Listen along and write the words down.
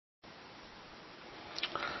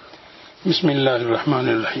بسم اللہ الرحمن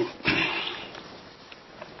الرحیم۔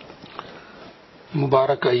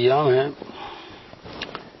 مبارک ایام ہیں،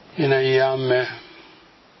 ان ایام میں،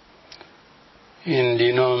 ان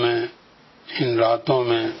دنوں میں، ان راتوں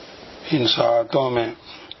میں، ان ساعتوں میں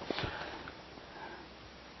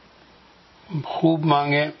خوب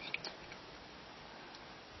مانگیں،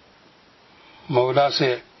 مولا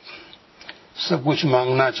سے سب کچھ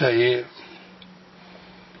مانگنا چاہیے۔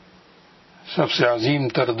 سب سے عظیم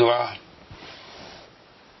تر دعا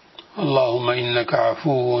اللہم انک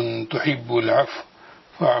عفو تحب العفو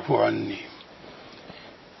فاعف عنی۔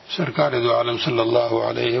 سرکار دو عالم صلی اللہ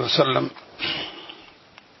علیہ وسلم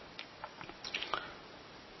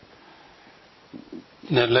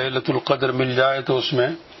نے لیلۃ القدر مل جائے تو اس میں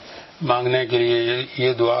مانگنے کے لیے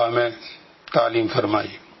یہ دعا ہمیں تعلیم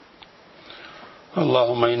فرمائی،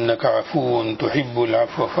 اللہم انک عفو تحب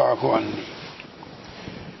العفو فاعف عنی۔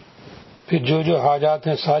 پھر جو حاجات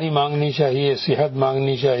ہیں ساری مانگنی چاہیے، صحت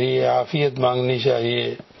مانگنی چاہیے، عافیت مانگنی چاہیے،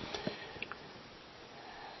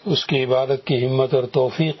 اس کی عبادت کی ہمت اور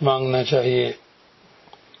توفیق مانگنا چاہیے۔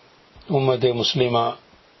 امت مسلمہ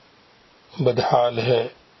بدحال ہے،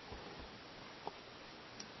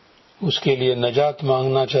 اس کے لیے نجات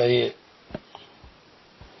مانگنا چاہیے۔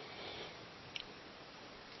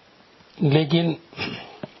 لیکن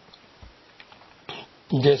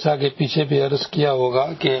جیسا کہ پیچھے بھی عرض کیا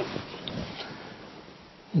ہوگا کہ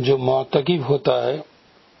جو معتکف ہوتا ہے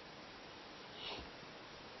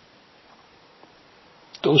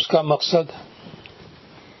تو اس کا مقصد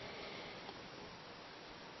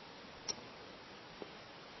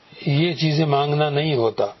یہ چیزیں مانگنا نہیں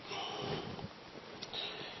ہوتا،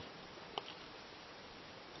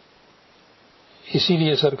 اسی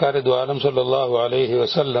لیے سرکار دو عالم صلی اللہ علیہ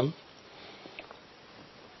وسلم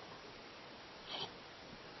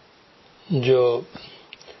جو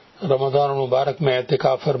رمضان المبارک میں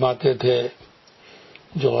اعتکاف فرماتے تھے،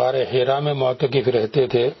 جو غار حرا میں معتکف رہتے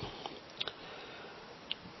تھے،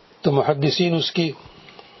 تو محدثین اس کی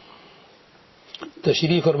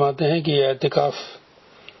تشریح فرماتے ہیں کہ یہ اعتکاف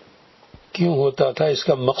کیوں ہوتا تھا، اس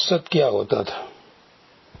کا مقصد کیا ہوتا تھا۔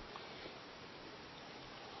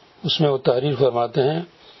 اس میں وہ تحریر فرماتے ہیں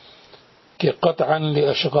کہ قطعا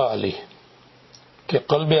لاشغالی، کہ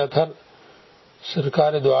قلب اطہر،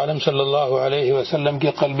 سرکار دو عالم صلی اللہ علیہ وسلم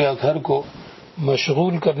کے قلب اطہر کو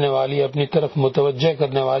مشغول کرنے والی، اپنی طرف متوجہ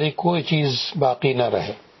کرنے والی کوئی چیز باقی نہ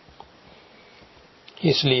رہے،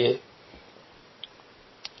 اس لیے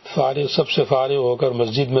سب سے فارغ ہو کر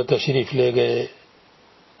مسجد میں تشریف لے گئے،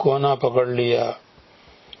 کونا پکڑ لیا،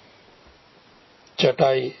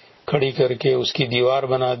 چٹائی کھڑی کر کے اس کی دیوار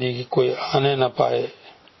بنا دی کہ کوئی آنے نہ پائے۔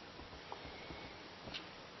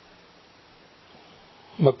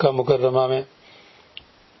 مکہ مکرمہ میں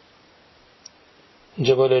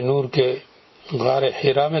جبل نور کے غار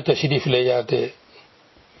حرا میں تشریف لے جاتے،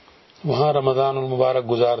 وہاں رمضان المبارک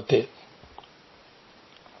گزارتے۔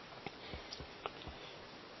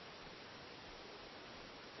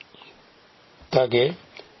 تاکہ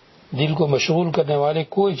دل کو مشغول کرنے والی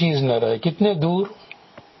کوئی چیز نہ رہے۔ کتنے دور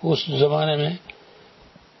اس زمانے میں،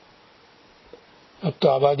 اب تو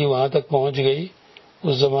آبادی وہاں تک پہنچ گئی،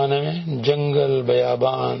 اس زمانے میں جنگل،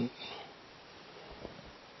 بیابان،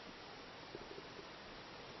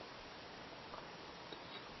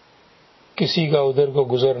 کسی کا ادھر کو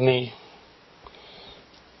گزر نہیں،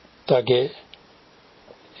 تاکہ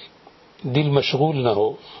دل مشغول نہ ہو،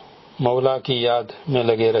 مولا کی یاد میں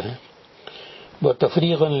لگے رہیں۔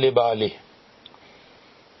 وتفریغا لبالہ،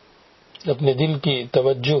 اپنے دل کی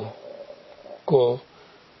توجہ کو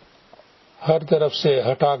ہر طرف سے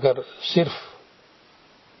ہٹا کر صرف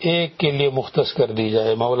ایک کے لیے مختص کر دی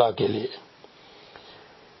جائے، مولا کے لیے۔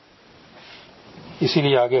 اسی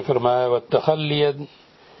لیے آگے فرمایا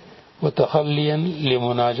وتخلیا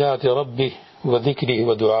لمناجات ربہ وذکرہ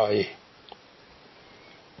ودعائہ۔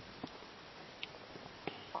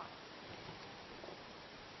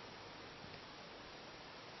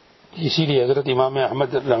 اسی لیے حضرت امام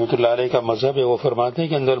احمد رحمۃ اللہ علیہ کا مذہب ہے، وہ فرماتے ہیں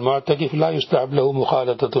کہ اندر المعتکف لا یستحب له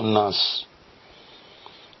مخالطۃ الناس،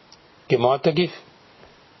 کہ معتکف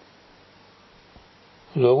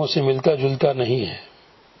لوگوں سے ملتا جلتا نہیں ہے،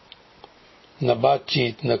 نہ بات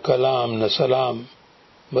چیت، نہ کلام، نہ سلام،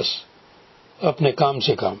 بس اپنے کام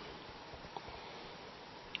سے کام۔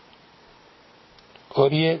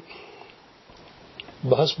 اور یہ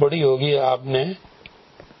بحث بڑی ہوگی آپ نے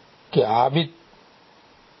کہ عابد،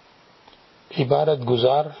 عبادت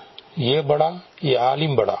گزار، یہ بڑا، یہ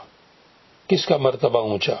عالم بڑا، کس کا مرتبہ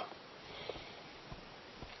اونچا؟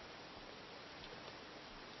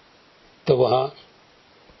 تو وہاں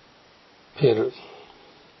پھر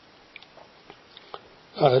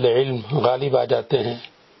اہل علم غالب آ جاتے ہیں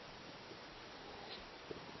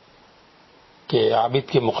کہ عابد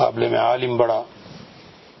کے مقابلے میں عالم بڑا،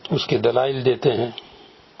 اس کے دلائل دیتے ہیں،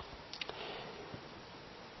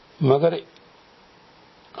 مگر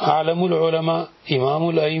عالم العلماء امام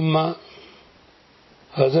الائمہ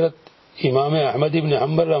حضرت امام احمد ابن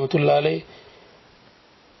حنبل رحمۃ اللہ علیہ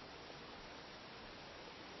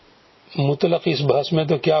مطلق اس بحث میں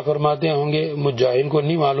تو کیا فرماتے ہوں گے مجھ جاہل کو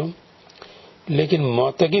نہیں معلوم، لیکن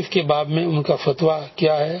معتکف کے باب میں ان کا فتویٰ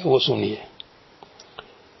کیا ہے وہ سنیے۔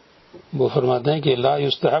 وہ فرماتے ہیں کہ لا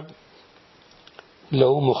یستحب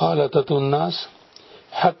لہ مخالطۃ الناس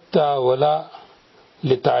حتی ولا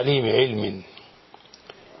لتعلیم علم،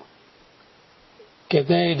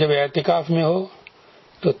 کہتے ہیں کہ جب اعتکاف میں ہو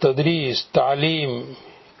تو تدریس، تعلیم،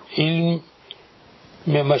 علم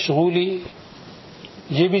میں مشغولی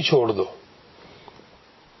یہ بھی چھوڑ دو،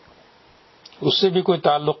 اس سے بھی کوئی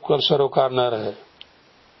تعلق کر سروکار نہ رہے،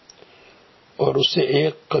 اور اس سے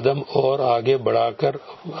ایک قدم اور آگے بڑھا کر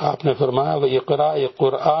آپ نے فرمایا وَإِقْرَاءِ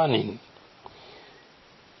قُرْآنٍ،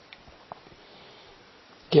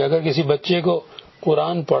 کہ اگر کسی بچے کو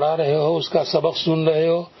قرآن پڑھا رہے ہو، اس کا سبق سن رہے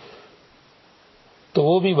ہو تو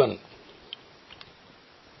وہ بھی بن،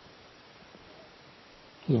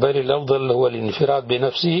 بل الافضل هو الانفراد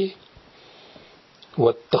بنفسه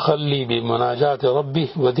والتخلی بمناجات ربه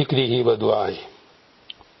وذکره ودعائه،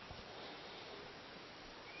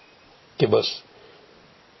 کہ بس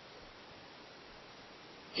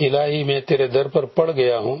الہی میں تیرے در پر پڑ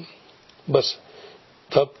گیا ہوں، بس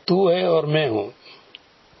اب تو ہے اور میں ہوں،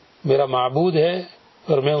 میرا معبود ہے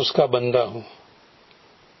اور میں اس کا بندہ ہوں،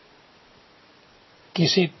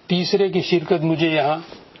 کسی تیسرے کی شرکت مجھے یہاں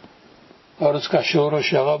اور اس کا شور و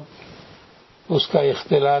شغب، اس کا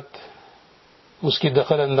اختلاط، اس کی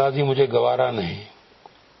دخل اندازی مجھے گوارا نہیں۔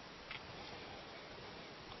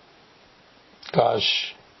 کاش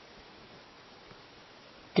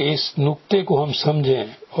کہ اس نقطے کو ہم سمجھیں،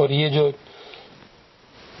 اور یہ جو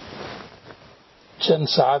چند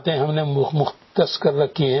ساعتیں ہم نے مختص کر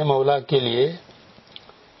رکھی ہیں مولا کے لیے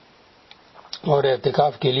اور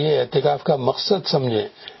اعتکاف کے لیے، اعتکاف کا مقصد سمجھیں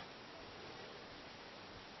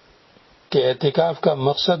کہ اعتکاف کا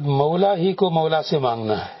مقصد مولا ہی کو مولا سے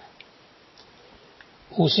مانگنا ہے،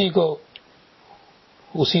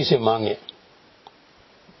 اسی سے مانگے،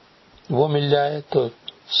 وہ مل جائے تو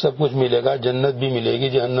سب کچھ ملے گا، جنت بھی ملے گی،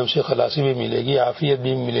 جہنم سے خلاصی بھی ملے گی، عافیت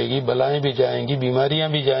بھی ملے گی، بلائیں بھی جائیں گی، بیماریاں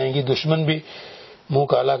بھی جائیں گی، دشمن بھی منہ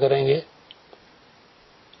کالا کریں گے۔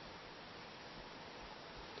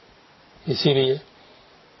 اسی لیے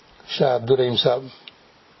شاہ عبدالرحیم صاحب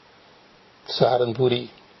سہارنپوری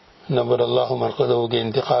نور اللہ مرقدہ کے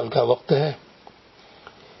انتقال کا وقت ہے،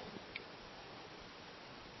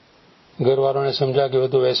 گھر والوں نے سمجھا کہ وہ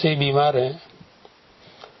تو ویسے ہی بیمار ہیں،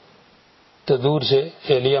 تو دور سے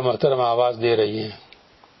اہلیہ محترم آواز دے رہی ہیں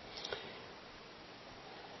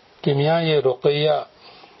کہ میاں یہ رقیہ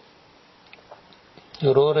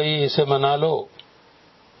رو رہی، اسے منا لو۔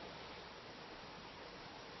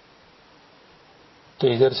 تو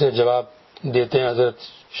ادھر سے جواب دیتے ہیں حضرت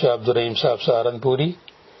شاہ عبدالرحیم صاحب سہارنپوری،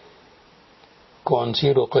 کون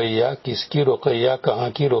سی رقیہ، کس کی رقیہ، کہاں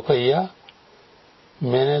کی رقیہ،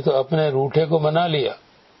 میں نے تو اپنے روٹھے کو منا لیا۔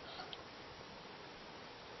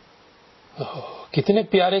 کتنے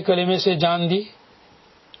پیارے کلمے سے جان دی،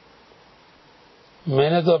 میں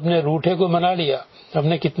نے تو اپنے روٹھے کو منا لیا۔ ہم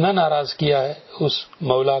نے کتنا ناراض کیا ہے اس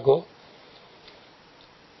مولا کو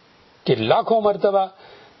کہ لاکھوں مرتبہ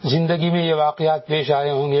زندگی میں یہ واقعات پیش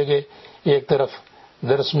آئے ہوں گے کہ ایک طرف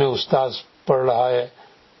درس میں استاذ پڑھ رہا ہے،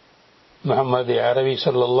 محمد عربی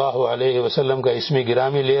صلی اللہ علیہ وسلم کا اسم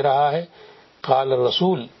گرامی لے رہا ہے، قال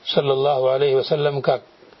رسول صلی اللہ علیہ وسلم کا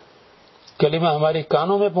کلمہ ہماری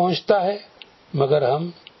کانوں میں پہنچتا ہے، مگر ہم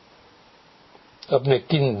اپنے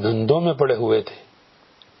کن دھندوں میں پڑے ہوئے تھے۔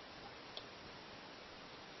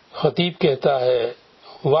 خطیب کہتا ہے،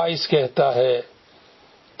 واعظ کہتا ہے،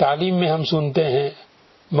 تعلیم میں ہم سنتے ہیں،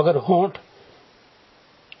 مگر ہونٹ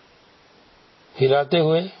ہلاتے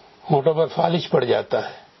ہوئے ہونٹوں پر فالج پڑ جاتا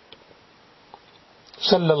ہے،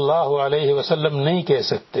 صلی اللہ علیہ وسلم نہیں کہہ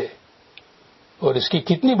سکتے۔ اور اس کی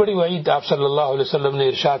کتنی بڑی وعید آپ صلی اللہ علیہ وسلم نے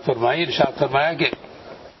ارشاد فرمایا کہ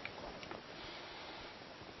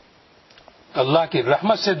اللہ کی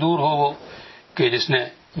رحمت سے دور ہو وہ کہ جس نے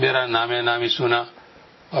میرا نام نامی سنا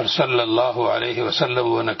اور صلی اللہ علیہ وسلم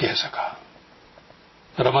وہ نہ کہہ سکا۔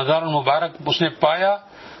 رمضان المبارک اس نے پایا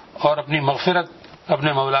اور اپنی مغفرت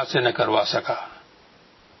اپنے مولا سے نہ کروا سکا۔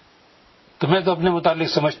 تو میں تو اپنے متعلق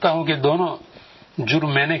سمجھتا ہوں کہ دونوں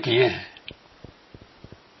جرم میں نے کیے ہیں،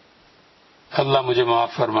 اللہ مجھے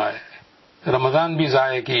معاف فرمائے۔ رمضان بھی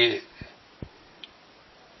ضائع کیے،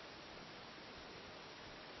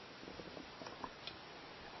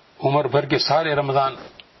 عمر بھر کے سارے رمضان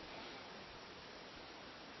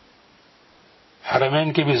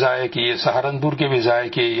حرمین کے بھی ضائع کیے، سہارنپور کے بھی ضائع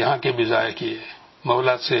کیے، یہاں کے بھی ضائع کیے،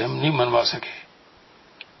 مولا سے ہم نہیں منوا سکے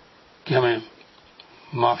کہ ہمیں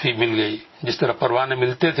معافی مل گئی. جس طرح پروانے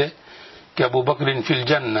ملتے تھے کہ ابو بکر فی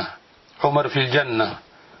الجنہ، عمر فی الجنہ،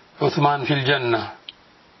 عثمان فی الجنہ،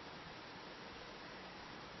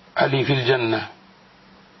 علی فی الجنہ.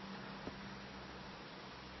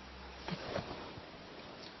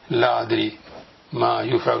 لا ادری ما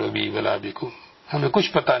یفعل بی ولا بکم، ہمیں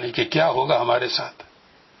کچھ پتہ نہیں کہ کیا ہوگا ہمارے ساتھ.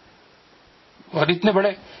 اور اتنے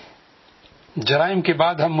بڑے جرائم کے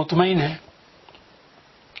بعد ہم مطمئن ہیں.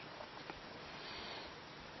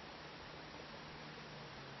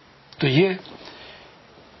 تو یہ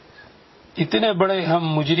اتنے بڑے ہم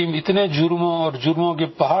مجرم، اتنے جرموں اور جرموں کے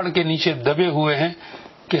پہاڑ کے نیچے دبے ہوئے ہیں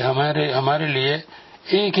کہ ہمارے لیے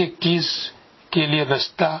ایک ایک چیز کے لیے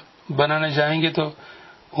رستہ بنانے جائیں گے تو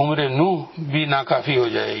عمر نوح بھی ناکافی ہو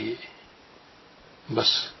جائے گی. بس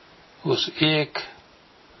اس ایک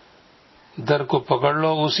در کو پکڑ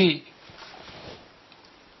لو، اسی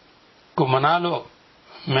کو منا لو.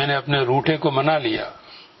 میں نے اپنے روٹھے کو منا لیا.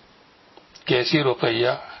 کیسی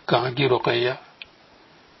رقیہ، کہاں کی رقیہ؟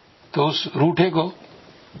 تو اس روٹھے کو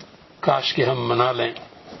کاش کہ ہم منا لیں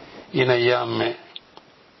ان ایام میں،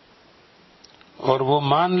 اور وہ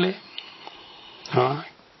مان لے ہاں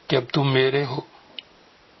کہ اب تم میرے ہو.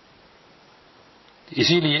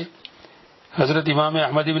 اسی لیے حضرت امام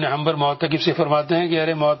احمد بن حنبل معتکف سے فرماتے ہیں کہ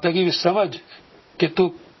ارے معتکف سمجھ کہ تو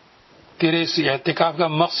تیرے اس اعتکاف کا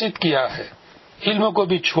مقصد کیا ہے. علم کو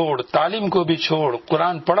بھی چھوڑ، تعلیم کو بھی چھوڑ،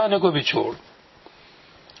 قرآن پڑھانے کو بھی چھوڑ،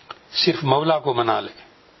 صرف مولا کو منا لے.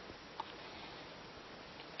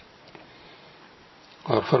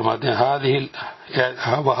 اور فرماتے ہیں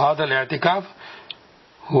وہذا الاعتکاف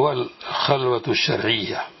هو الخلوۃ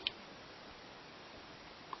الشرعیہ،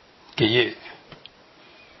 کہ یہ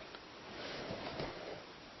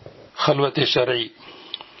خلوت شرعی.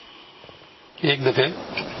 ایک دفعہ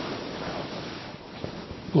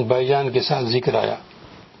بھائی جان کے ساتھ ذکر آیا،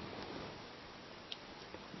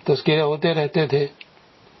 تذکرے ہوتے رہتے تھے.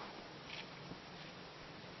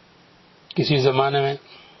 کسی زمانے میں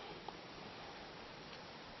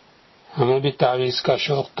ہمیں بھی تعویذ کا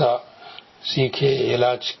شوق تھا، سیکھے،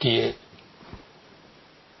 علاج کیے.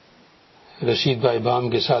 رشید بھائی بام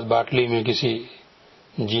کے ساتھ باٹلی میں کسی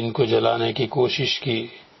جن کو جلانے کی کوشش کی.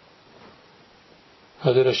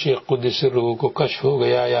 حضرت شیخ قدس سرہ کو کشف ہو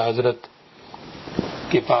گیا، یا حضرت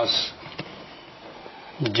کے پاس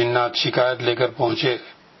جنات شکایت لے کر پہنچے.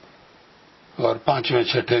 اور 5ویں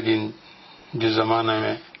 6ٹھے دن جس زمانے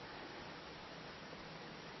میں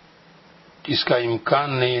اس کا امکان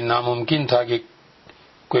نہیں، ناممکن تھا کہ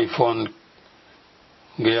کوئی فون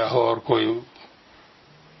گیا ہو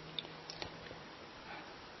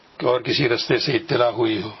اور کسی رستے سے اطلاع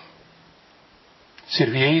ہوئی ہو.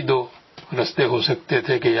 صرف یہی 2 رستے ہو سکتے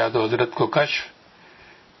تھے کہ یا تو حضرت کو کشف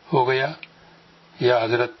ہو گیا یا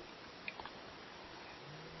حضرت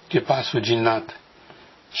کے پاس وہ جنات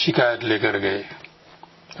شکایت لے کر گئے.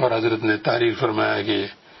 اور حضرت نے تحریر فرمایا کہ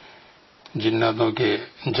جناتوں کے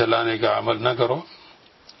جلانے کا عمل نہ کرو،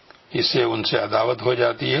 اس سے ان سے عداوت ہو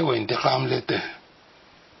جاتی ہے، وہ انتقام لیتے ہیں.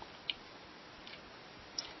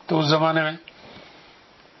 تو اس زمانے میں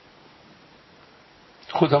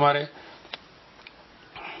خود ہمارے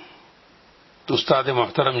استاد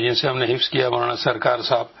محترم جن سے ہم نے حفظ کیا، مولانا سرکار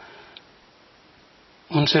صاحب،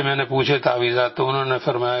 ان سے میں نے پوچھے تعویذات، تو انہوں نے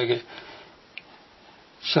فرمایا کہ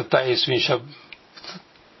 27ویں شب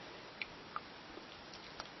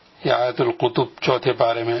یا آیت القطب 4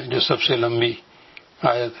 پارے میں جو سب سے لمبی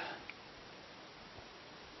آیت،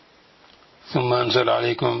 ثم انزل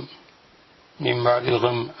علیکم من بعد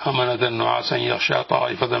الغم امنۃ نعاسا یغشی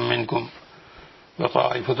طائفۃ منکم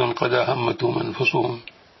وطائفۃ قد اهمتهم انفسهم،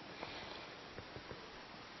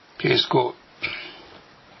 کہ اس کو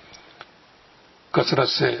کثرت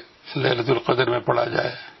سے لیلۃ القدر میں پڑھا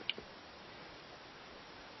جائے.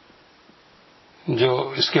 جو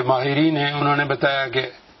اس کے ماہرین ہیں انہوں نے بتایا کہ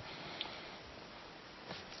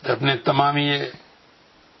اپنے تمام یہ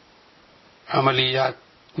عملیات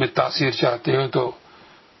میں تاثیر چاہتے ہو تو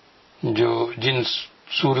جو جن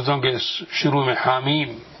سورتوں کے شروع میں حامیم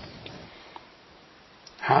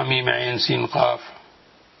عین سین قاف،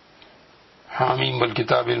 حامیم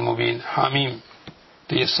والکتاب المبین، حامیم،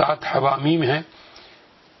 تو یہ 7 حوامیم ہیں.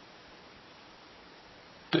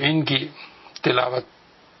 تو ان کی تلاوت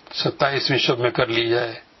 27ویں شب میں کر لی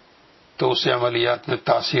جائے تو اس سے عملیات میں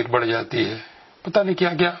تاثیر بڑھ جاتی ہے. پتہ نہیں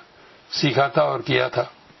کیا کیا سیکھا تھا اور کیا تھا.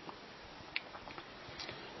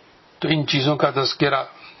 تو ان چیزوں کا تذکرہ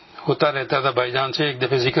ہوتا رہتا تھا. بھائی جان سے ایک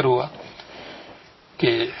دفعہ ذکر ہوا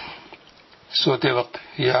کہ سوتے وقت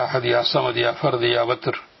یا احد یا صمد یا فرد یا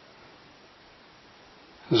وتر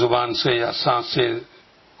زبان سے یا سانس سے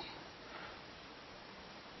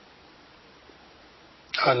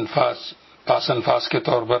پاس انفاس کے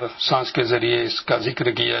طور پر سانس کے ذریعے اس کا ذکر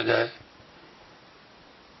کیا جائے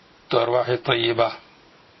تو ارواح طیبہ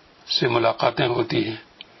سے ملاقاتیں ہوتی ہیں.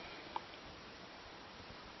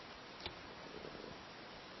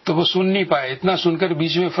 تو وہ سن نہیں پائے. اتنا سن کر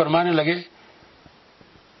بیچ میں فرمانے لگے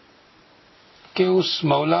کہ اس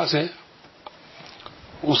مولا سے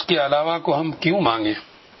اس کے علاوہ کو ہم کیوں مانگیں؟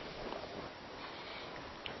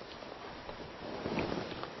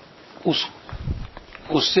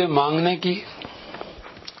 اس سے مانگنے کی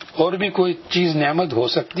اور بھی کوئی چیز نعمت ہو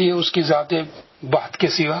سکتی ہے اس کی ذات بات کے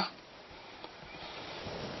سوا؟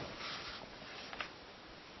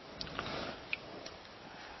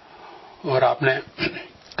 اور آپ نے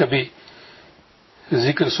کبھی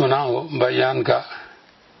ذکر سنا ہو بیان کا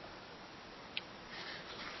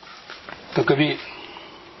تو کبھی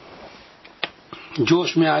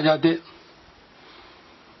جوش میں آ جاتے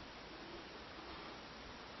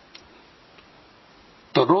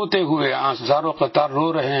تو روتے ہوئے ہزاروں قطار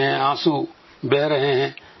رو رہے ہیں، آنسو بہہ رہے ہیں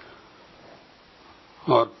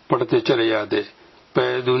اور پڑھتے چلے جاتے. پے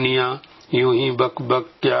دنیا یوں ہی بک بک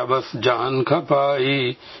کیا بس جان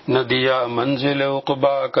کھپائی، نہ دیا منزل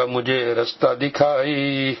عقبا کا مجھے رستہ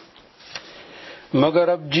دکھائی، مگر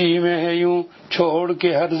اب جی میں ہے یوں چھوڑ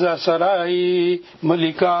کے ہرزہ سرائی،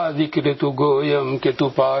 ملکہ ذکر تو گویم کہ تو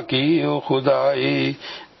پاکی او خدائی،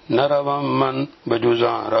 نہ روم من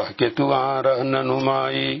بجزاں رہ کے تو آ رہ نہ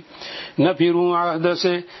نمائی، نہ پھروں عہد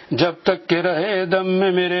سے جب تک کہ رہے دم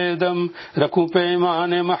میں میرے دم، رکھوں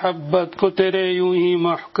پیمان محبت کو تیرے یوں ہی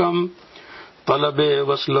محکم، طلب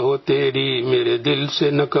وصل ہو تیری میرے دل سے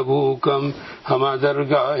نہ کبھو کم، ہما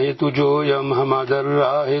درگاہ تو جویم ہما در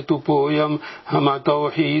راہ تو پویم، ہما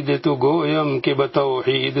توحید تو گویم کہ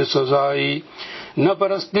بتوحید سزائی، نہ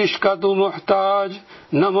پرستش کا تو محتاج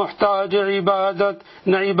نہ محتاج عبادت،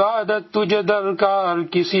 نہ عبادت تجھے درکار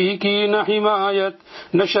کسی کی، نہ حمایت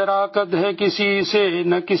نہ شراکت ہے کسی سے،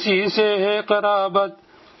 نہ کسی سے ہے قرابت،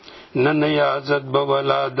 نہ نیازت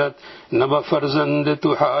بولادت نہ بفرزند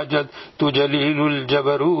تو حاجت، تو جلیل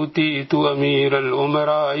الجبروتی تو امیر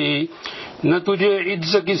الامرائی، نہ تجھے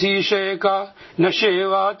عجز کسی شے کا نہ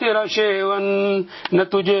شیوا تیرا شیون، نہ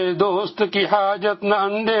تجھے دوست کی حاجت نہ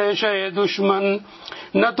اندیشے دشمن،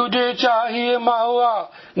 نہ تجھے چاہیے ماوا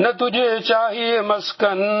نہ تجھے چاہیے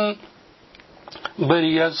مسکن،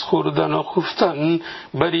 بری از خوردن و خفتن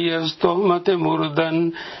بری از تہمت مردن،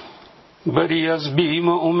 بری از بیم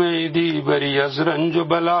امیدی بری از رنج و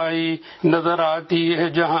بلائی، نظر آتی ہے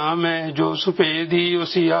جہاں میں جو سفیدی و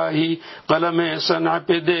سیاہی، قلم صنع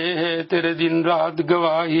پہ دے ہے تیرے دن رات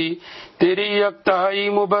گواہی، تیری یکتائی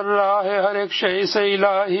مبرہ ہے ہر ایک شے سے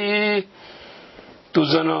الہی، تو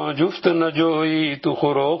زنو جفت نہ جوئی تو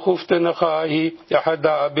خورو خفت نہ خواہی،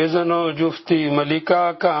 احدا بے زنو جفتی ملکہ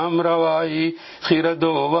کام روائی، خیرد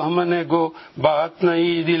و وہم نے گو بات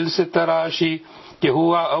نئی دل سے تراشی، کہ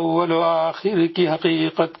ہوا اول و آخر کی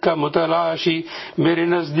حقیقت کا متلاشی، میرے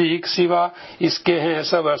نزدیک سوا اس کے ہیں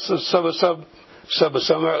سب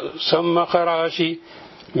سم خراشی،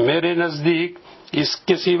 میرے نزدیک اس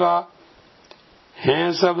کے سوا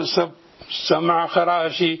ہیں سب سمع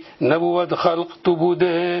خراشی، نبوت خلق تو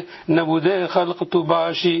بودے نبودے خلق تو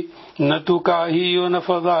باشی، نہ تو کاہی و نہ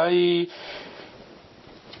فضائی.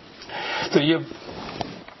 تو یہ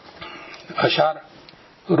اشعار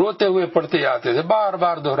روتے ہوئے پڑھتے آتے تھے، بار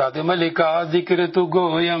بار دہراتے، ملکہ ذکر تو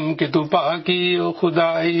گویم کہ تو پاکی و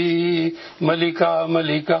خدائی، ملکہ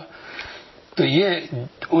ملکہ. تو یہ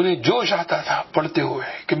انہیں جوش آتا تھا پڑھتے ہوئے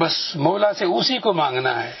کہ بس مولا سے اسی کو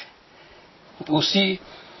مانگنا ہے، اسی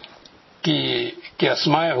کی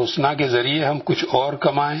اسماء حسنہ کے ذریعے ہم کچھ اور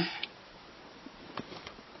کمائیں.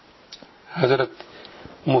 حضرت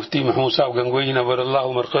مفتی محمود صاحب گنگوئی نور اللہ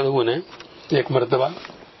مرقدہ نے ایک مرتبہ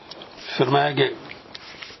فرمایا کہ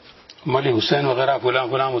ملی حسین وغیرہ فلاں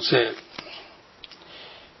فلاں مجھ سے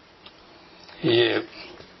یہ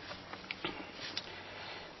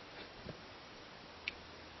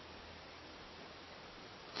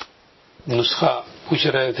نسخہ پوچھ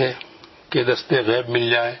رہے تھے کہ دستے غیب مل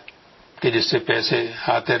جائے کہ جس سے پیسے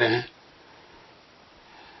آتے رہیں.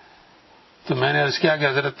 تو میں نے عرض کیا کہ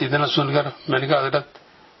حضرت اتنا سن کر میں نے کہا حضرت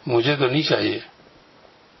مجھے تو نہیں چاہیے.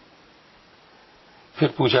 پھر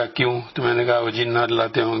پوچھا کیوں؟ تو میں نے کہا وہ جنات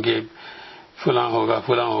لاتے ہوں گے، فلاں ہوگا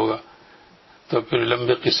فلاں ہوگا. تو پھر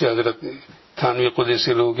لمبے قصے حضرت تھانوی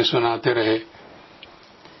قدسی روح کے سناتے رہے.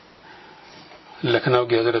 لکھنؤ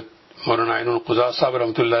کے حضرت مولانا عین القضاة صاحب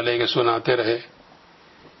رحمۃ اللہ علیہ کے سناتے رہے.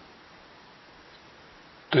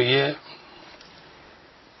 تو یہ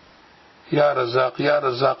یا رزاق یا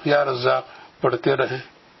رزاق یا رزاق پڑھتے رہے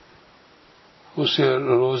اس سے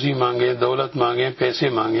روزی مانگیں، دولت مانگیں، پیسے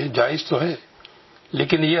مانگیں، جائز تو ہے،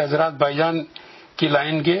 لیکن یہ حضرات بھائی جان کی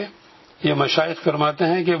لائن کے یہ مشائخ فرماتے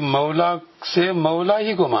ہیں کہ مولا سے مولا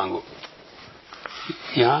ہی کو مانگو.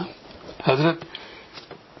 یہاں حضرت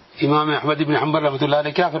امام احمد بن حنبل رحمۃ اللہ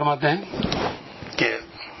علیہ کیا فرماتے ہیں کہ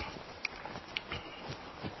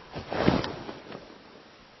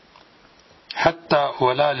حتی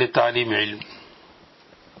ولا لتعلیم علم،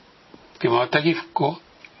 کہ معتکف کو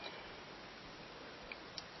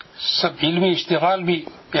سب علمی اشتغال بھی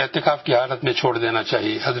اعتکاف کی حالت میں چھوڑ دینا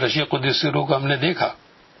چاہیے. حضرت شیخ قدس سرہ کو ہم نے دیکھا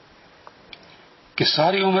کہ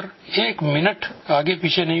ساری عمر ایک منٹ آگے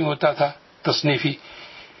پیچھے نہیں ہوتا تھا تصنیفی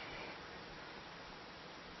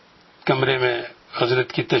کمرے میں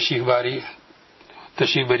حضرت کی تشریف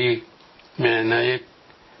بری میں نہ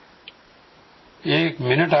ایک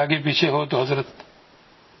منٹ آگے پیچھے ہو تو حضرت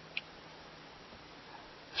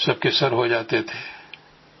سب کے سر ہو جاتے تھے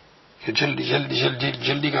کہ جلدی جلدی جلدی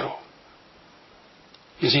جلدی کرو.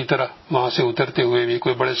 اسی طرح وہاں سے اترتے ہوئے بھی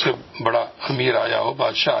کوئی بڑے سے بڑا امیر آیا ہو،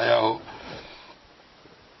 بادشاہ آیا ہو،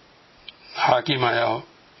 حاکم آیا ہو،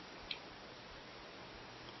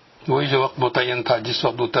 وہی جو وقت متعین تھا جس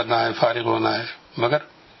وقت اترنا ہے، فارغ ہونا ہے. مگر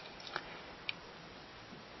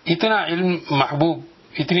اتنا علم محبوب،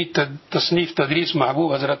 اتنی تصنیف تدریس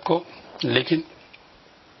محبوب حضرت کو، لیکن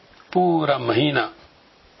پورا مہینہ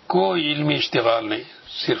کوئی علمی اشتغال نہیں،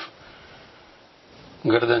 صرف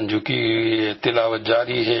گردن جھکی ہوئی ہے، تلاوت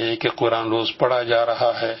جاری ہے کہ قرآن روز پڑھا جا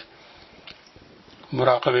رہا ہے،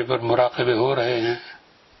 مراقبے پر مراقبے ہو رہے ہیں.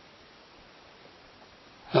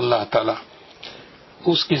 اللہ تعالی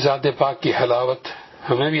اس کی ذات پاک کی حلاوت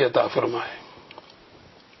ہمیں بھی عطا فرمائے.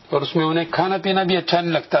 اور اس میں انہیں کھانا پینا بھی اچھا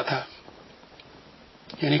نہیں لگتا تھا،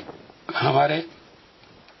 یعنی ہمارے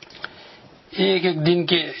ایک ایک دن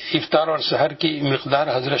کے افطار اور سحر کی مقدار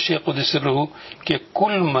حضرت شیخ قدس سرہ کے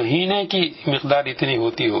کل مہینے کی مقدار اتنی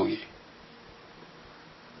ہوتی ہوگی.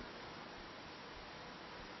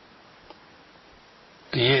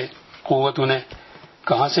 تو یہ قوت انہیں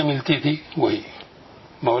کہاں سے ملتی تھی؟ وہی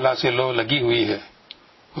مولا سے لو لگی ہوئی ہے.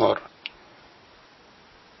 اور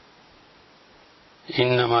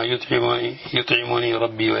انما یطعمنی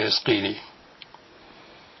ربی ویسقینی.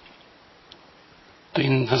 تو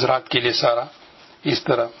ان حضرات کے لیے سارا اس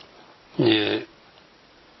طرح یہ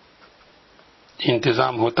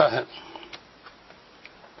انتظام ہوتا ہے.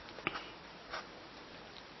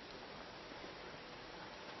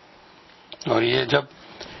 اور یہ جب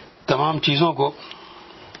تمام چیزوں کو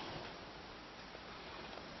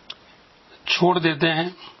چھوڑ دیتے ہیں،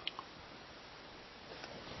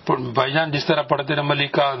 بھائی جان جس طرح پڑھتے رہے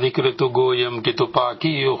ملکہ ذکر تو گویم کہ تو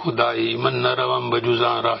پاکی و خدائی من نہ روم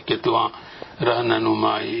بجوزاں راہ کے تو رہنا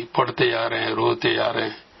نمائی، پڑھتے جا رہے ہیں، روتے جا رہے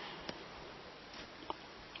ہیں.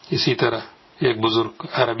 اسی طرح ایک بزرگ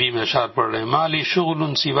عربی میں اشعار پڑھ رہے ہیں، مالی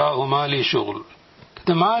شغل سواہ مالی شغل،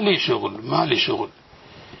 کہتے مالی شغل مالی شغل،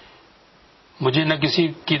 مجھے نہ کسی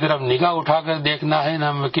کی طرف نگاہ اٹھا کر دیکھنا ہے،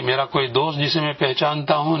 نہ کہ میرا کوئی دوست جسے میں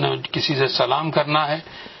پہچانتا ہوں، نہ کسی سے سلام کرنا ہے،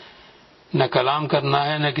 نہ کلام کرنا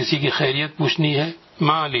ہے، نہ کسی کی خیریت پوچھنی ہے.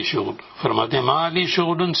 مالی شغل، فرماتے ہیں مالی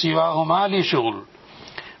شغل سواہ مالی شغل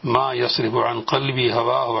ما یصرف عن قلبی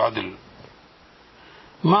ہواہ عدل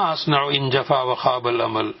ما اصنع ان جفا وخاب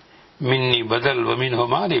العمل منی بدل ومنہ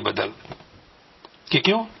مالی بدل. کہ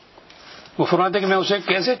کیوں؟ وہ فرماتے ہیں کہ میں اسے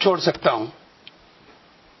کیسے چھوڑ سکتا ہوں.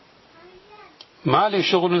 مالی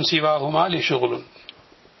شغل سواہ مالی شغل،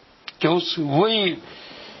 کہ وہی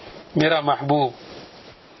میرا محبوب،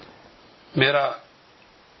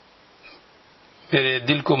 میرے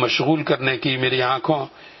دل کو مشغول کرنے کی، میری آنکھوں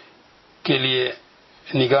کے لیے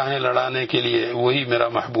نگاہیں لڑانے کے لیے وہی میرا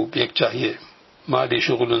محبوب ایک چاہیے. مالی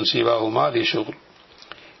شغل سواہ مالی شغل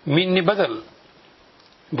منی بدل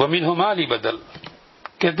ومنہ مالی بدل.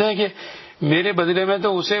 کہتے ہیں کہ میرے بدلے میں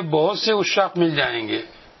تو اسے بہت سے عشاق مل جائیں گے،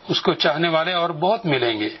 اس کو چاہنے والے اور بہت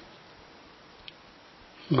ملیں گے،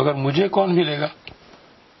 مگر مجھے کون ملے گا؟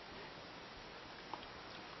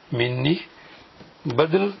 منی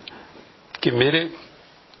بدل، کہ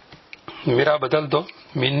میرا بدل تو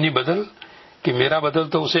منی بدل، کہ میرا بدل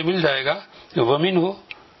تو اسے مل جائے گا. ومن ہو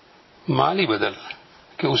مالی بدل،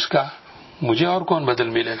 کہ اس کا مجھے اور کون بدل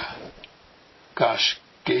ملے گا. کاش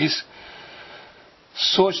کہ اس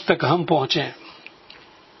سوچ تک ہم پہنچیں.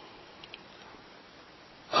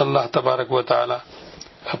 اللہ تبارک و تعالی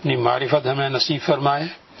اپنی معرفت ہمیں نصیب فرمائے،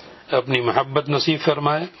 اپنی محبت نصیب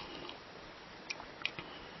فرمائے.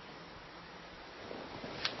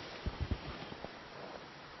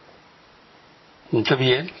 جب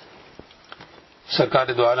یہ سرکار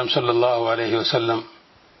دو عالم صلی اللہ علیہ وسلم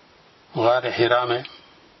غار حرا میں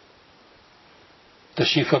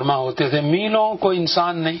تشریف فرما ہوتے تھے، میلوں کو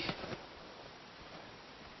انسان نہیں،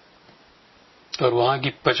 اور وہاں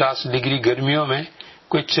کی 50 ڈگری گرمیوں میں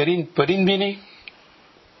کوئی چرند پرند بھی نہیں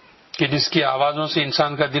کہ جس کی آوازوں سے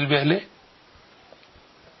انسان کا دل بہلے.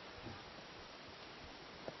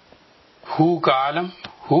 ہو کا عالم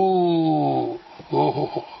ہو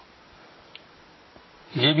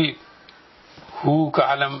یہ بھی ہو کا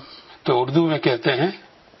عالم تو اردو میں کہتے ہیں،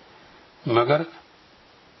 مگر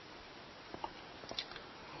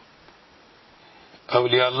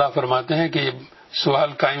اولیاء اللہ فرماتے ہیں کہ یہ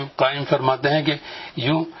سوال قائم فرماتے ہیں کہ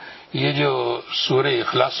یوں یہ جو سورہ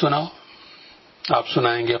اخلاص سناؤ، آپ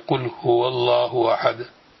سنائیں گے قل هو اللہ احد،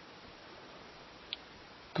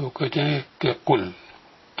 تو کہتے ہیں کہ قل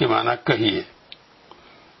کے معنی کہیے،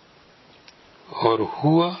 اور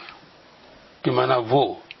ہوا کے معنی وہ.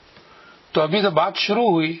 تو ابھی تو بات شروع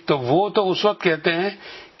ہوئی، تو وہ تو اس وقت کہتے ہیں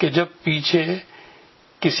کہ جب پیچھے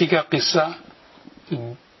کسی کا قصہ،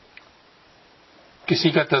 کسی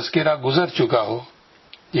کا تذکرہ گزر چکا ہو.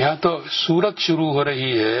 یہاں تو سورت شروع ہو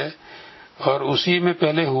رہی ہے اور اسی میں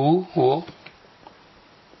پہلے وہ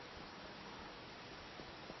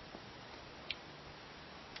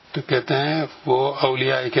تو کہتے ہیں وہ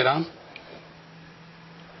اولیاء کرام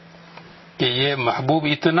کہ یہ محبوب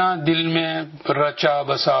اتنا دل میں رچا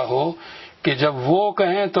بسا ہو کہ جب وہ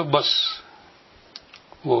کہیں تو بس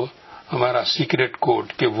وہ ہمارا سیکریٹ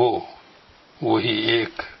کوڈ کہ وہی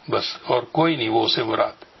ایک بس، اور کوئی نہیں وہ سے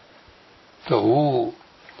مراد. تو وہ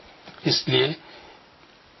اس لیے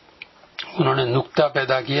انہوں نے نقطہ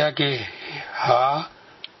پیدا کیا کہ ہا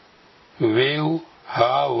ویو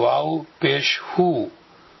ہا واو پیش ہو،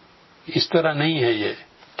 اس طرح نہیں ہے. یہ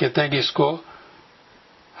کہتے ہیں کہ اس کو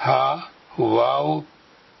ہا واو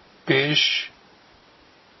پیش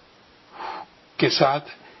کے ساتھ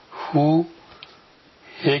ہو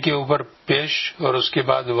ہے کے اوپر پیش اور اس کے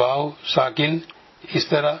بعد واو ساکن، اس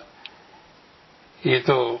طرح. یہ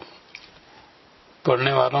تو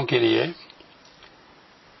پڑھنے والوں کے لیے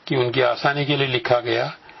کہ ان کی آسانی کے لیے لکھا گیا،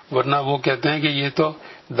 ورنہ وہ کہتے ہیں کہ یہ تو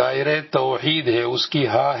دائرہ توحید ہے، اس کی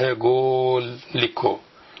ہا ہے گول لکھو،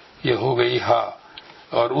 یہ ہو گئی ہا،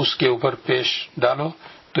 اور اس کے اوپر پیش ڈالو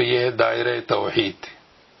تو یہ ہے دائرہ توحید.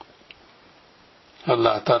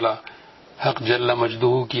 اللہ تعالی حق جل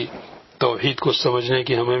مجدہ کی توحید کو سمجھنے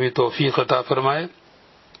کی ہمیں بھی توفیق عطا فرمائے.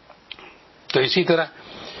 تو اسی طرح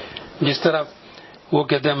جس طرح وہ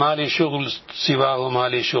کہتے ہیں مالی شغل سوا ہو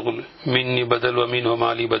مالی شغل منی بدل و من ہو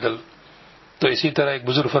مالی بدل، تو اسی طرح ایک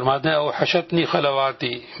بزرگ فرماتے ہیں او حشتنی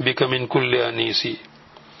خلواتی بک من کل انیسی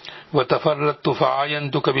وتفردت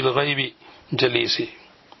فعاینتک بالغیب جلیسی.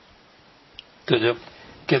 تو جب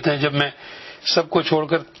کہتے ہیں جب میں سب کو چھوڑ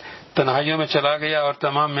کر تنہائیوں میں چلا گیا اور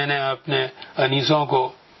تمام میں نے اپنے انیسوں کو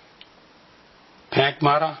پھینک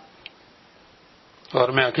مارا اور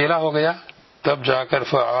میں اکیلا ہو گیا، تب جا کر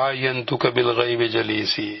فعاینتک بالغیب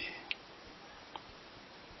جلیسی،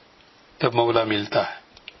 تب مولا ملتا ہے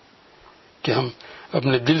کہ ہم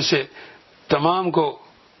اپنے دل سے تمام کو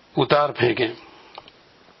اتار پھینکیں.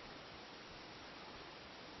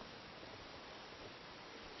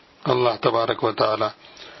 اللہ تبارک و تعالی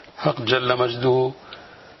حق جل مجدہ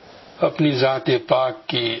اپنی ذات پاک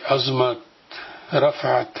کی عظمت،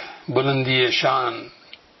 رفعت، بلندی شان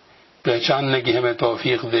پہچاننے کی ہمیں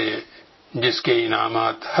توفیق دے، جس کے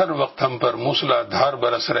انعامات ہر وقت ہم پر موسلا دھار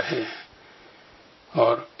برس رہے ہیں،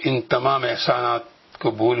 اور ان تمام احسانات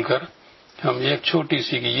کو بھول کر ہم ایک چھوٹی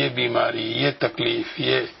سی کہ یہ بیماری، یہ تکلیف،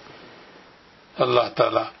 یہ اللہ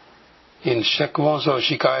تعالی ان شکووں سے اور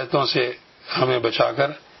شکایتوں سے ہمیں بچا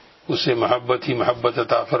کر اسے محبت ہی محبت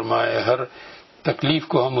عطا فرمائے. ہر تکلیف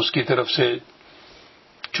کو ہم اس کی طرف سے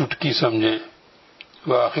چٹکی سمجھیں.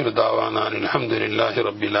 وآخر دعوانا الحمد للہ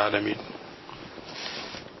رب العالمین.